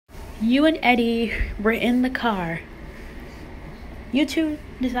You and Eddie were in the car. You two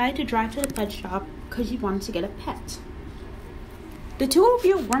decided to drive to the pet shop because you wanted to get a pet. The two of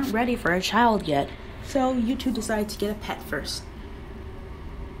you weren't ready for a child yet, so you two decided to get a pet first.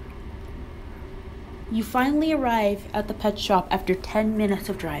 You finally arrive at the pet shop after 10 minutes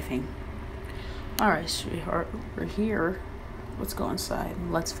of driving. Alright, sweetheart, we're here. Let's go inside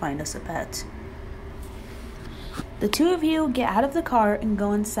and let's find us a pet. The two of you get out of the car and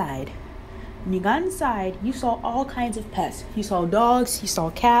go inside. When you got inside, you saw all kinds of pets. You saw dogs, you saw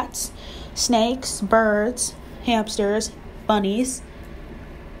cats, snakes, birds, hamsters, bunnies,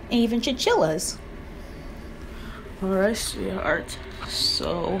 and even chinchillas. Alright, sweetheart.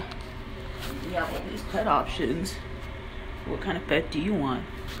 So, we have all these pet options. What kind of pet do you want?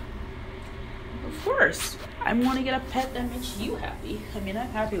 Of course, I want to get a pet that makes you happy. I mean, I'm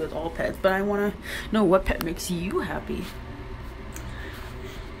happy with all pets, but I want to know what pet makes you happy.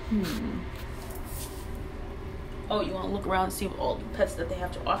 Oh, you want to look around and see all the pets that they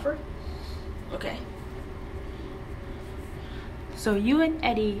have to offer? Okay. So you and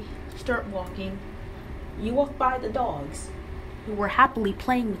Eddie start walking. You walk by the dogs, who were happily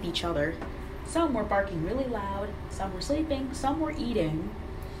playing with each other. Some were barking really loud, some were sleeping, some were eating,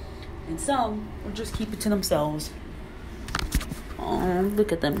 and some were just keeping to themselves. Oh,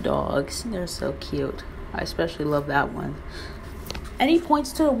 look at them dogs. They're so cute. I especially love that one. Eddie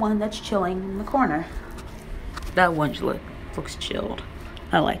points to the one that's chilling in the corner. That one looks chilled.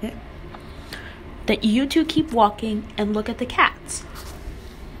 I like it. Then you two keep walking and look at the cats.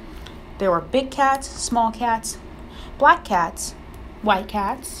 There were big cats, small cats, black cats, white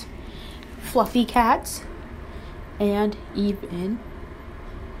cats, fluffy cats, and even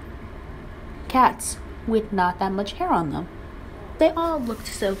cats with not that much hair on them. They all looked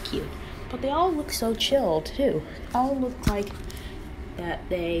so cute, but they all looked so chilled too. All looked like that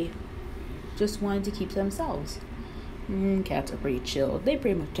they just wanted to keep to themselves. Cats are pretty chilled. They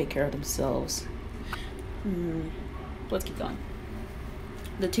pretty much take care of themselves. Let's keep going.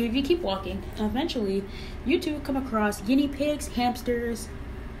 The two of you keep walking, and eventually you two come across guinea pigs, hamsters,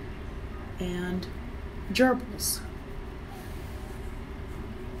 and gerbils.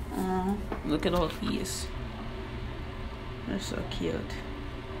 Look at all these. They're so cute.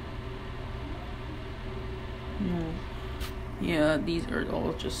 Yeah, these are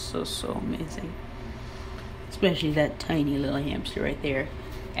all just so amazing. Especially that tiny little hamster right there.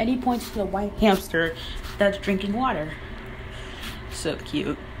 Eddie points to the white hamster that's drinking water. So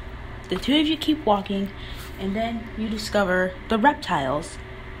cute. The two of you keep walking, and then you discover the reptiles.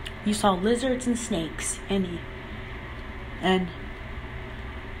 You saw lizards and snakes, and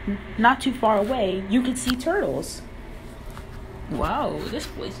not too far away, you could see turtles. Wow, this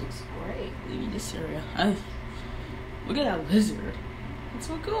place looks great. Leaving this area. Look at that lizard. It's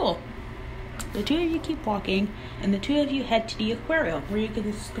so cool. The two of you keep walking, and the two of you head to the aquarium, where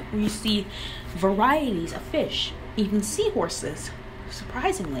you see varieties of fish, even seahorses.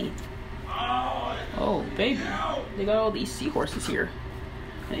 Surprisingly. Oh, baby. They got all these seahorses here.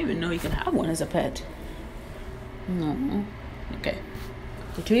 I didn't even know you could have one as a pet. No. Okay.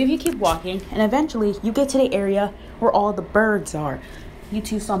 The two of you keep walking, and eventually you get to the area where all the birds are. You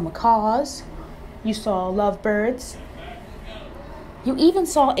two saw macaws. You saw lovebirds. You even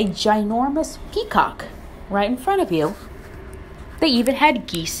saw a ginormous peacock right in front of you. They even had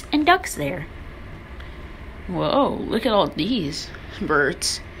geese and ducks there. Whoa, look at all these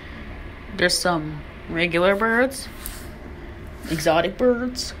birds. There's some regular birds, exotic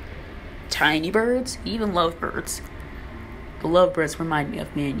birds, tiny birds, even lovebirds. The lovebirds remind me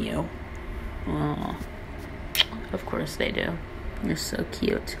of me and you. Oh, of course they do. They're so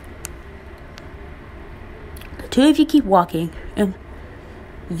cute. The two of you keep walking, and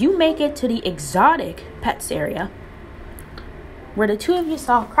you make it to the exotic pets area, where the two of you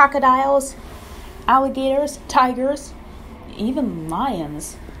saw crocodiles, alligators, tigers, even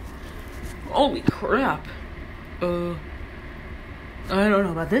lions. Holy crap. I don't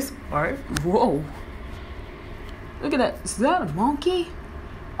know about this part. Whoa. Look at that. Is that a monkey?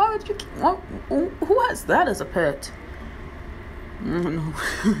 Why would you who has that as a pet? I don't know.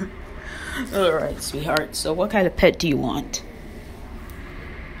 Alright, sweetheart. So what kind of pet do you want?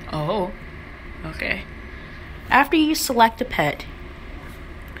 Oh, okay. After you select a pet,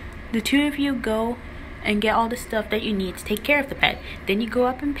 the two of you go and get all the stuff that you need to take care of the pet. Then you go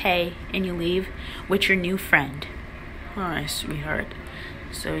up and pay, and you leave with your new friend. Alright, sweetheart.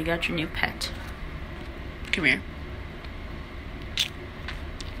 So you got your new pet. Come here.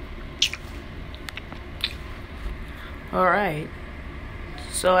 Alright.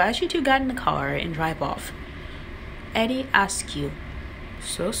 So as you two got in the car and drive off, Eddie asks you,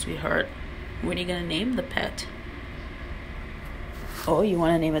 So, sweetheart, what are you gonna name the pet? Oh, you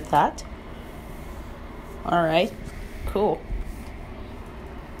want to name it that? All right, cool.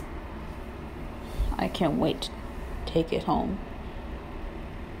 I can't wait to take it home.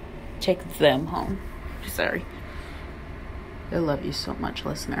 Take them home. Sorry. I love you so much,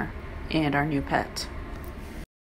 listener, and our new pet.